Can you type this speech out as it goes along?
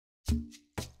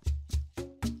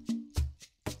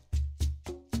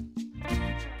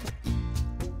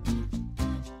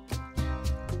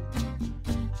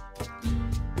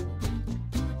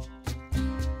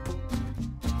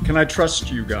Can I trust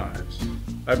you guys?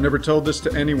 I've never told this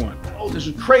to anyone. Oh, this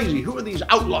is crazy. Who are these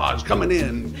outlaws coming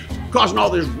in, causing all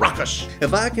this ruckus?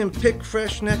 If I can pick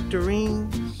fresh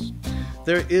nectarines,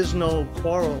 there is no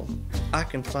quarrel I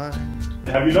can find.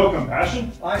 Have you no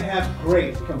compassion? I have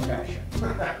great compassion.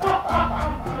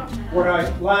 What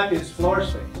I lack is floor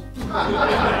space.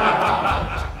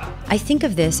 I think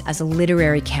of this as a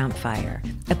literary campfire,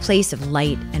 a place of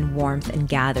light and warmth and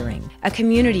gathering, a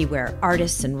community where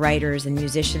artists and writers and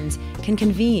musicians can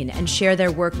convene and share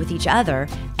their work with each other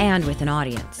and with an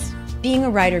audience. Being a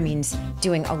writer means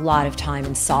doing a lot of time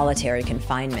in solitary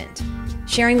confinement.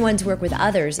 Sharing one's work with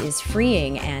others is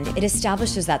freeing, and it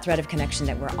establishes that thread of connection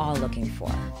that we're all looking for.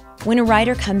 When a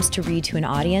writer comes to read to an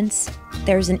audience,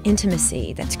 there's an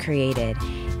intimacy that's created,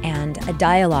 and a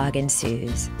dialogue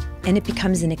ensues, and it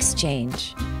becomes an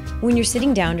exchange. When you're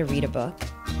sitting down to read a book,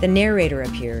 the narrator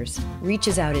appears,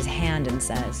 reaches out his hand and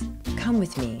says, "Come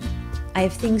with me. I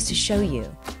have things to show you.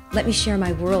 Let me share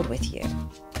my world with you."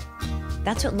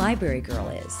 That's what Library Girl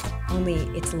is, only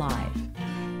it's live.